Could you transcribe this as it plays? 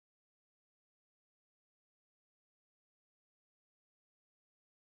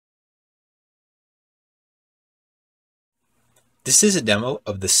This is a demo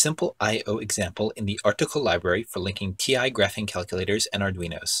of the SimpleIO example in the ArTICL library for linking TI graphing calculators and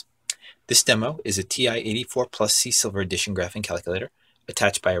Arduinos. This demo is a TI-84 plus C Silver Edition graphing calculator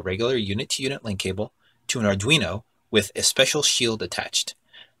attached by a regular unit-to-unit link cable to an Arduino with a special shield attached.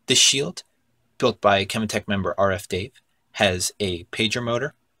 This shield, built by Chematech member RF Dave, has a pager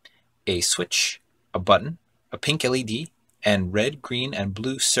motor, a switch, a button, a pink LED, and red, green, and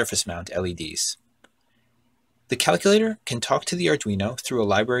blue surface mount LEDs. The calculator can talk to the Arduino through a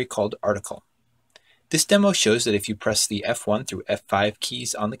library called ArTICL. This demo shows that if you press the F1 through F5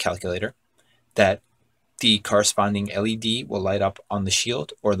 keys on the calculator, that the corresponding LED will light up on the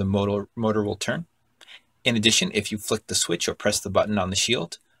shield or the motor will turn. In addition, if you flick the switch or press the button on the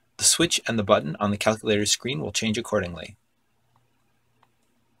shield, the switch and the button on the calculator's screen will change accordingly.